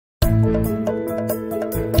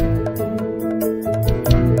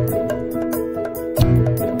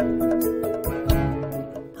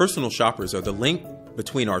Personal shoppers are the link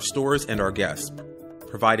between our stores and our guests,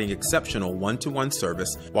 providing exceptional one-to-one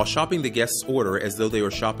service while shopping the guest's order as though they were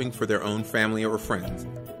shopping for their own family or friends.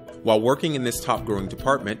 While working in this top-growing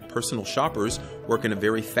department, personal shoppers work in a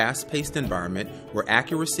very fast-paced environment where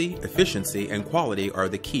accuracy, efficiency, and quality are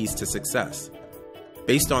the keys to success.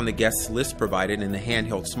 Based on the guest's list provided in the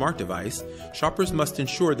handheld smart device, shoppers must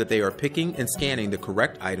ensure that they are picking and scanning the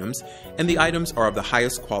correct items and the items are of the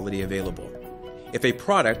highest quality available. If a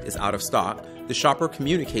product is out of stock, the shopper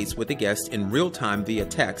communicates with the guest in real time via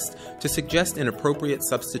text to suggest an appropriate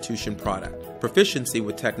substitution product. Proficiency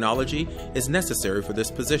with technology is necessary for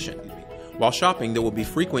this position. While shopping, there will be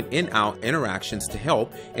frequent in-out interactions to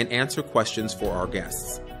help and answer questions for our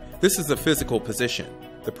guests. This is a physical position.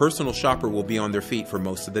 The personal shopper will be on their feet for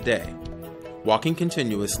most of the day, walking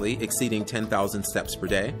continuously, exceeding 10,000 steps per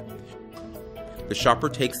day. The shopper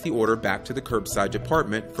takes the order back to the curbside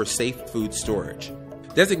department for safe food storage.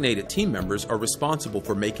 Designated team members are responsible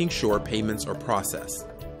for making sure payments are processed.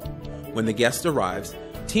 When the guest arrives,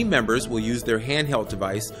 team members will use their handheld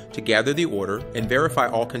device to gather the order and verify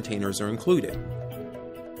all containers are included.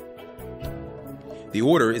 The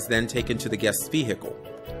order is then taken to the guest's vehicle.